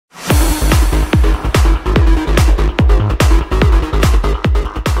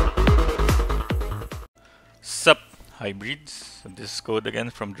hybrids. So this is code again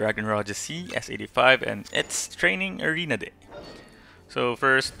from Dragon Roger C S85, and it's training arena day. So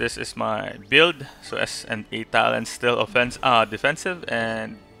first, this is my build. So S and A talents still defensive,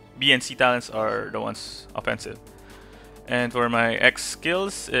 and B and C talents are the ones offensive. And for my X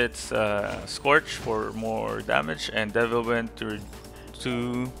skills, it's Scorch for more damage, and Devil Wind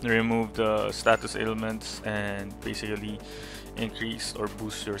to remove the status ailments and basically increase or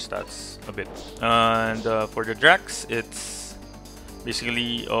boost your stats a bit. And for the Drax, it's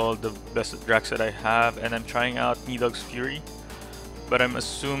basically all the best Drax that I have, and I'm trying out Nidog's Fury, but I'm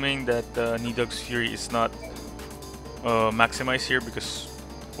assuming that Nidog's Fury is not maximized here, because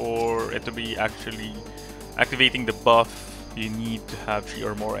for it to be actually activating the buff, you need to have 3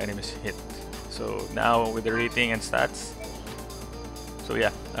 or more enemies hit. So now with the rating and stats, so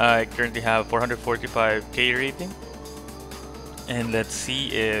yeah, I currently have 445k rating, and let's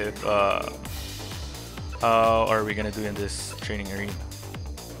see if how are we gonna do in this training arena.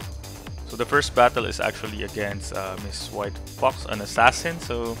 So the first battle is actually against Miss White Fox, an assassin.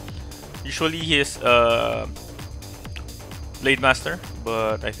 So usually he is Blade Master,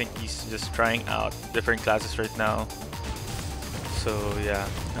 but I think he's just trying out different classes right now. So yeah,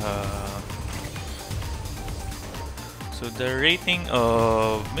 so the rating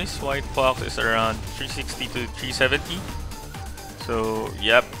of Miss White Fox is around 360 to 370. So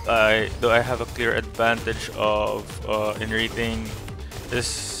yep, though I have a clear advantage of in rating,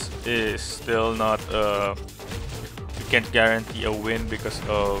 this is still not you can't guarantee a win, because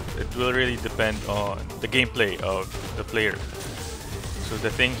of it will really depend on the gameplay of the player. So the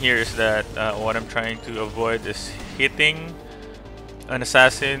thing here is that what I'm trying to avoid is hitting an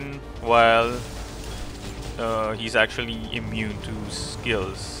assassin while he's actually immune to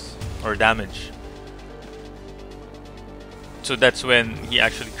skills or damage. So that's when he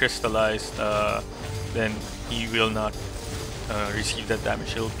actually crystallized, then he will not receive that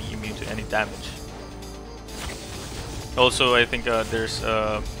damage. He'll be immune to any damage. Also, I think there's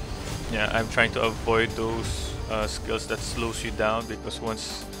yeah, I'm trying to avoid those skills that slows you down, because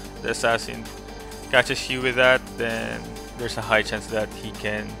once the assassin catches you with that, then there's a high chance that he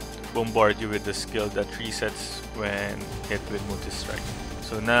can bombard you with the skill that resets when hit with multi-strike.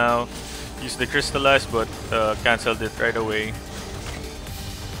 So now use the crystallize, but cancelled it right away.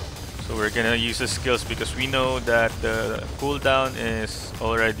 So we're gonna use the skills because we know that the cooldown is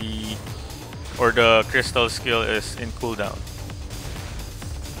already, or the crystal skill is in cooldown.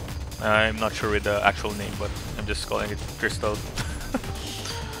 I'm not sure with the actual name, but I'm just calling it crystal.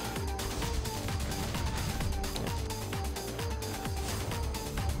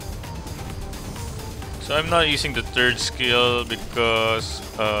 So I'm not using the third skill because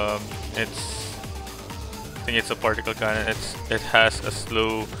I think it's a particle cannon. It has a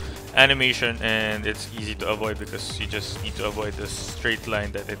slow animation and it's easy to avoid because you just need to avoid the straight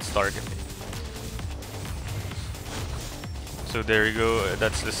line that it's targeting. So there you go.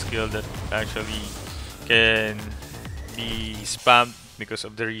 That's the skill that actually can be spammed because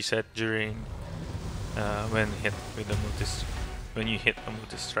of the reset during when hit with the when you hit a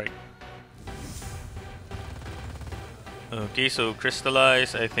multi strike. Okay, so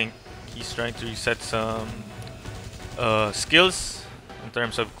crystallize. I think he's trying to reset some skills in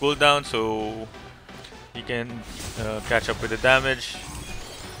terms of cooldown, so he can catch up with the damage.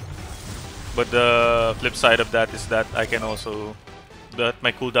 But the flip side of that is that I can also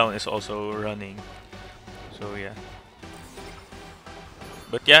my cooldown is also running. So yeah.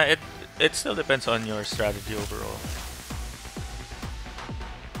 But yeah, it still depends on your strategy overall.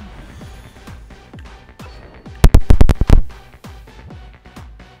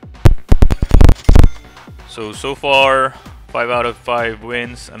 So far, 5 out of 5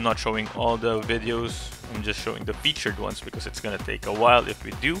 wins. I'm not showing all the videos. I'm just showing the featured ones because it's gonna take a while if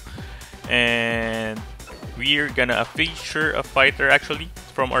we do. And we're gonna feature a fighter actually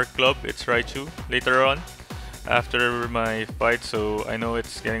from our club. It's Raichu later on after my fight. So I know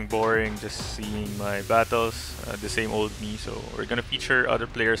it's getting boring just seeing my battles, the same old me. So we're gonna feature other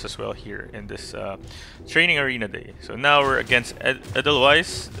players as well here in this training arena day. So now we're against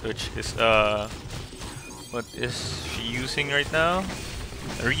Edelweiss, which is what is she using right now?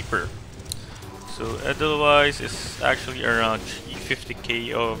 A Reaper. So Edelweiss is actually around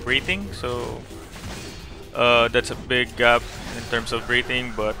 350k of rating, so that's a big gap in terms of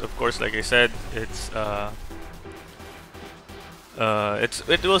rating. But of course, like I said, it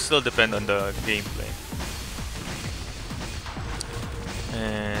will still depend on the gameplay.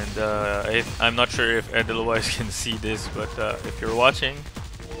 And I'm not sure if Edelweiss can see this, but if you're watching,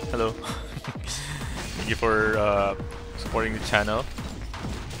 hello. Thank you for supporting the channel.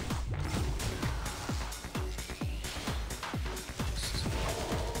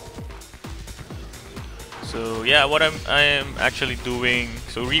 So yeah, what I am actually doing.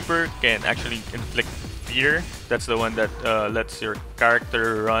 So Reaper can actually inflict fear. That's the one that lets your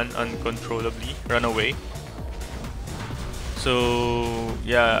character run uncontrollably, run away. So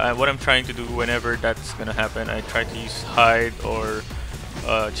yeah, what I'm trying to do whenever that's gonna happen, I try to use hide or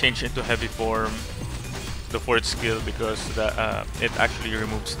change into heavy form, the fourth skill, because that it actually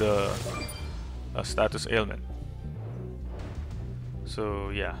removes the status ailment. So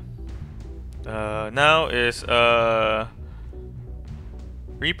yeah, now is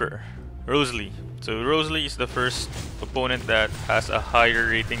Reaper, Rosalie. So Rosalie is the first opponent that has a higher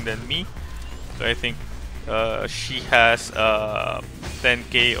rating than me. So I think she has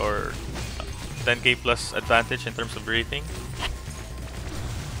 10k or 10k plus advantage in terms of rating.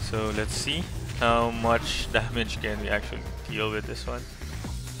 So let's see how much damage can we actually deal with this one.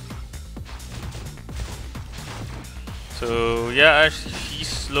 So yeah, she's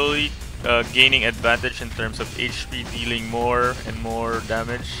slowly gaining advantage in terms of HP, dealing more and more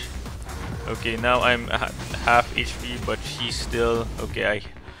damage. Okay, now I'm at half HP, but she's still okay.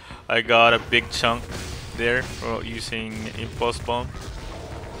 I got a big chunk there for using Impulse Bomb.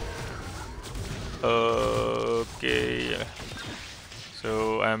 Okay,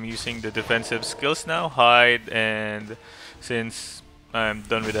 so I'm using the defensive skills now, hide, and since I'm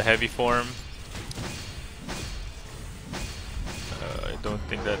done with the heavy form, I don't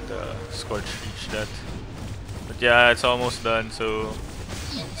think that Scorch reached that. But yeah, it's almost done, so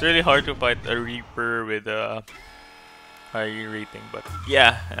it's really hard to fight a Reaper with a high rating. But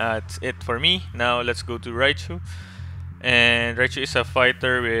yeah, that's it for me. Now let's go to Raichu. And Raichu is a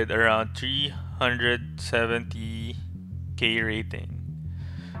fighter with around 370k rating.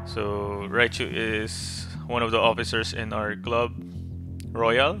 So Raichu is one of the officers in our club,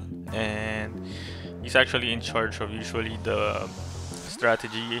 Royal, and he's actually in charge of usually the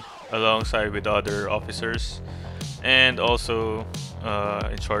strategy alongside with other officers, and also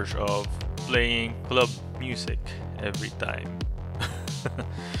in charge of playing club music every time.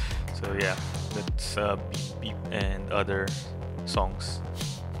 So yeah, that's Beep Beep and other songs.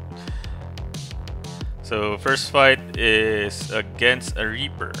 So first fight is against a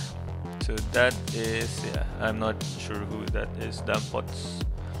Reaper. So that is, yeah, I'm not sure who that is. Dampots.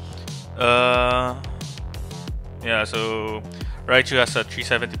 Yeah, so Raichu has a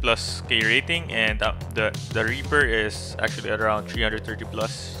 370 plus K rating, and the Reaper is actually around 330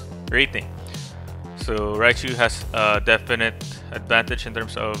 plus rating. So Raichu has a definite advantage in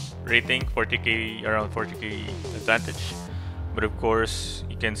terms of rating, 40k, around 40k advantage. But of course,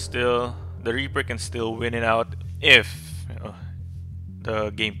 the Reaper can still win it out if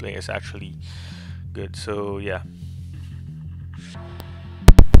the gameplay is actually good. So yeah.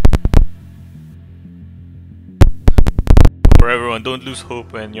 For everyone, don't lose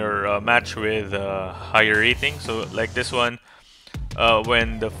hope when you're matched with higher rating. So like this one,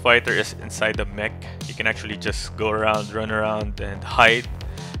 when the fighter is inside the mech, you can actually just go around, run around, and hide,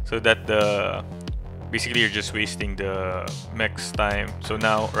 so that basically you're just wasting the mech's time. So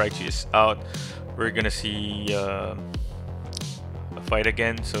now Raichu is out. We're gonna see a fight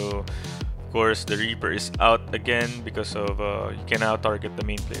again. So of course the Reaper is out again because of you can now target the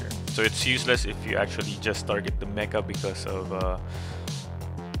main player. So it's useless if you actually just target the mecha, because of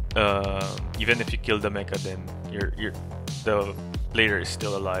even if you kill the mecha, then the player is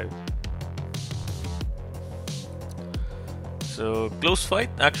still alive. So close fight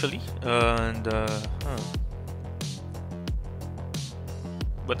actually, and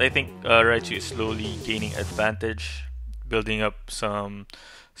but I think Raichu is slowly gaining advantage, building up some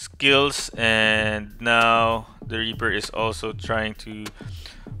skills, and now the Reaper is also trying to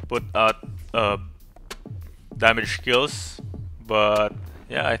put out damage skills. But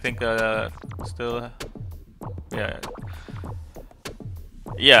yeah, I think still,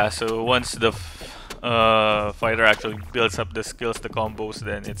 yeah. So once the fighter actually builds up the skills, the combos,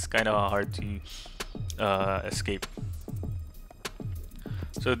 then it's kind of hard to escape.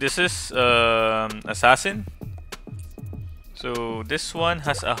 So this is Assassin. So this one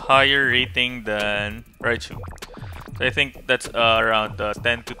has a higher rating than Raichu. So I think that's around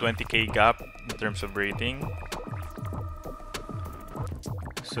 10 to 20k gap in terms of rating.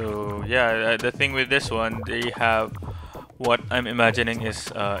 So yeah, the thing with this one, they have, what I'm imagining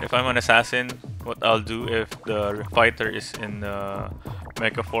is if I'm an assassin, what I'll do if the fighter is in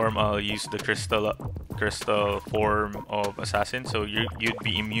mecha form, I'll use the crystal form of assassin, so you'd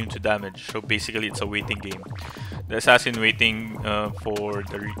be immune to damage. So basically it's a waiting game. The assassin waiting for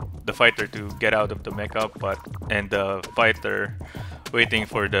the fighter to get out of the mecha, and the fighter waiting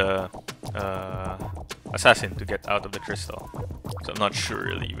for the assassin to get out of the crystal. So I'm not sure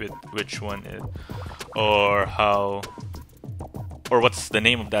really with which one is, or how, or what's the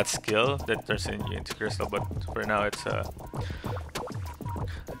name of that skill that turns you into crystal. But for now, it's a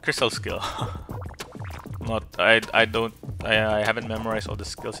crystal skill. Not I haven't memorized all the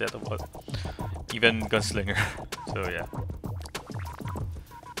skills yet about even Gunslinger. So yeah.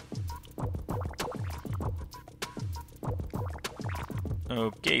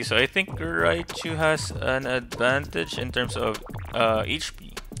 Okay, so I think Raichu has an advantage in terms of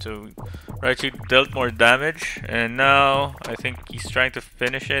HP. So Raichu dealt more damage, and now I think he's trying to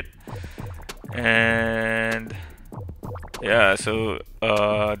finish it. And yeah, so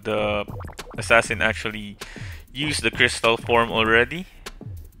the assassin actually used the crystal form already.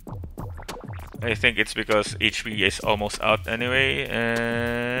 I think it's because HP is almost out anyway,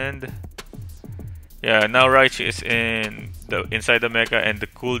 and yeah, now Raichu is inside the mecha, and the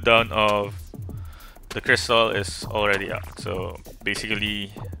cooldown of the crystal is already out. So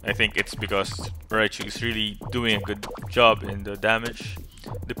basically, I think it's because Raichu is really doing a good job in the damage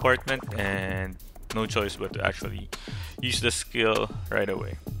department, and no choice but to actually use the skill right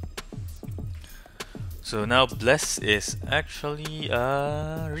away. So now Bless is actually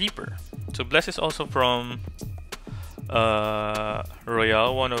a Reaper. So Bless is also from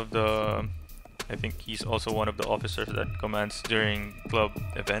Royale, one of the, I think he's also one of the officers that commands during club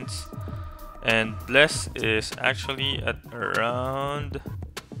events. And Bless is actually at around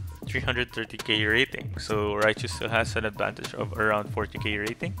 330k rating. So Raichu still has an advantage of around 40k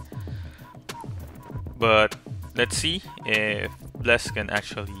rating. But let's see if Bless can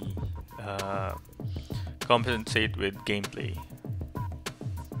actually compensate with gameplay.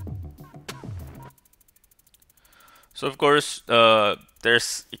 So of course,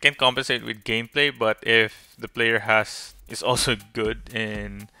 you can compensate with gameplay, but if the player is also good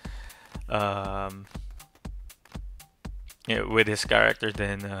in with his character,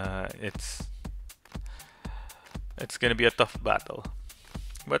 then it's gonna be a tough battle.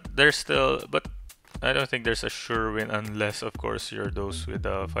 But I don't think there's a sure win unless, of course, you're those with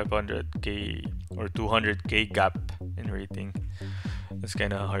a 500k or 200k gap in rating. It's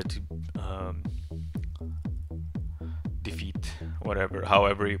kind of hard to defeat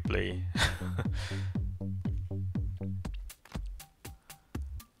however you play.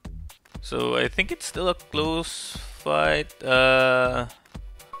 So I think it's still a close fight.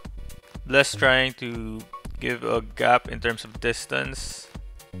 Bless trying to give a gap in terms of distance,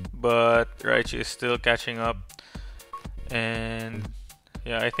 but Raichu is still catching up. And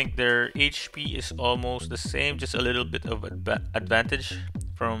yeah, I think their HP is almost the same, just a little bit of advantage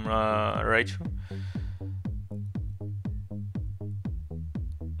from Raichu.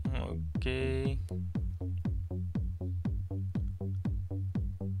 Okay.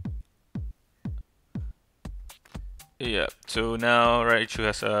 Yeah, so now Raichu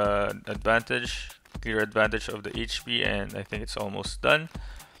has an clear advantage of the HP, and I think it's almost done.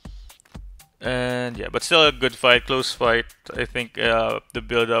 And yeah, but still a good fight, close fight. I think the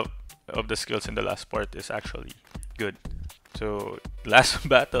build-up of the skills in the last part is actually good. So last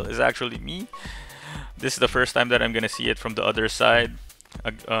battle is actually me. This is the first time that I'm gonna see it from the other side,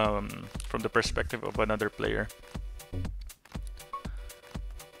 from the perspective of another player.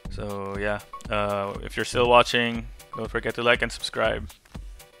 So yeah, if you're still watching, don't forget to like and subscribe.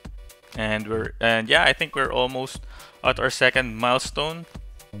 And yeah, I think we're almost at our second milestone.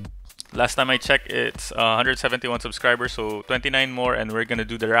 Last time I checked, it's 171 subscribers, so 29 more, and we're gonna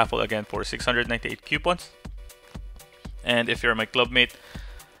do the raffle again for 698 coupons. And if you're my clubmate,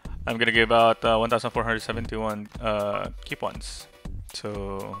 I'm gonna give out 1,471 coupons.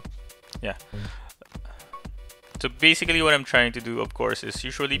 So yeah. So basically what I'm trying to do, of course, is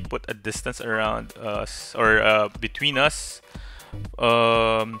usually put a distance around us, or between us,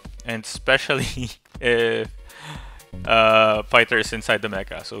 and especially if fighter is inside the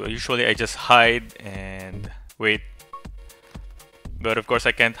mecha. So usually I just hide and wait, but of course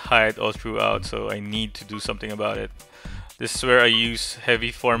I can't hide all throughout, so I need to do something about it. This is where I use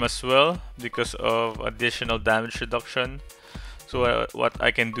heavy form as well because of additional damage reduction. So what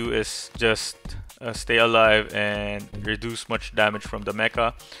I can do is just stay alive and reduce much damage from the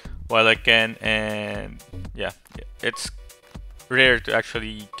mecha while I can. And yeah, it's rare to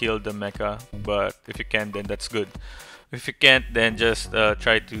actually kill the mecha, but if you can, then that's good. If you can't, then just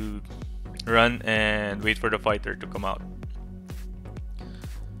try to run and wait for the fighter to come out.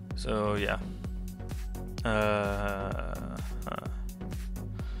 So yeah,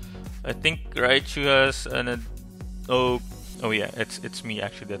 I think Raichu has an oh yeah, it's me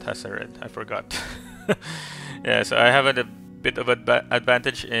actually that has a red. I forgot. Yeah, so I have an bit of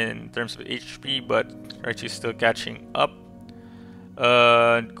advantage in terms of HP, but Raichu's still catching up.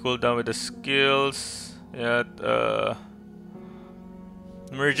 Cool down with the skills. Yeah,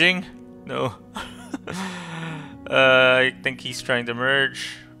 merging? No. I think he's trying to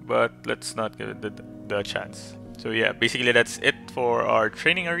merge, but let's not give it the chance. So yeah, basically that's it for our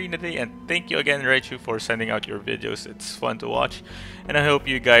training arena day, and thank you again, Raichu, for sending out your videos. It's fun to watch, and I hope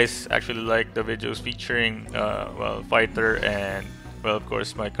you guys actually like the videos featuring well, fighter and, well, of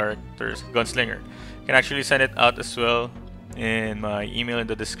course, my characters, Gunslinger. You can actually send it out as well in my email in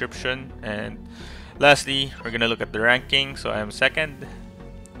the description. And lastly, we're gonna look at the ranking. So I am second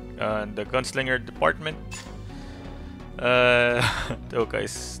in the Gunslinger department. Oh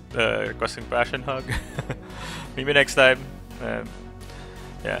guys, requesting passion hug. Maybe next time.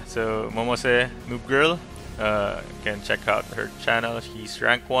 Yeah, so Momose Noob Girl, you can check out her channel. She's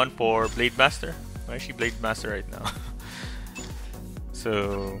rank 1 for Blade Master. Why is she Blade Master right now?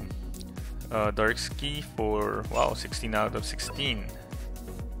 So Darkski for, wow, 16 out of 16.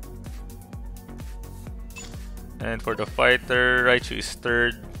 And for the fighter, Raichu is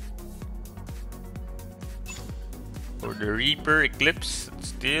third. For the Reaper Eclipse,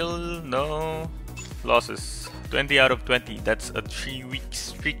 still no losses. 20 out of 20. That's a 3-week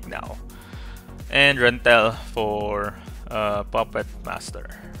streak now. And Rentel for Puppet Master,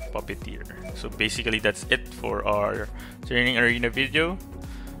 Puppeteer. So basically that's it for our training arena video.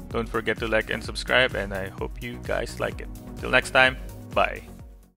 Don't forget to like and subscribe, and I hope you guys like it. Till next time, bye.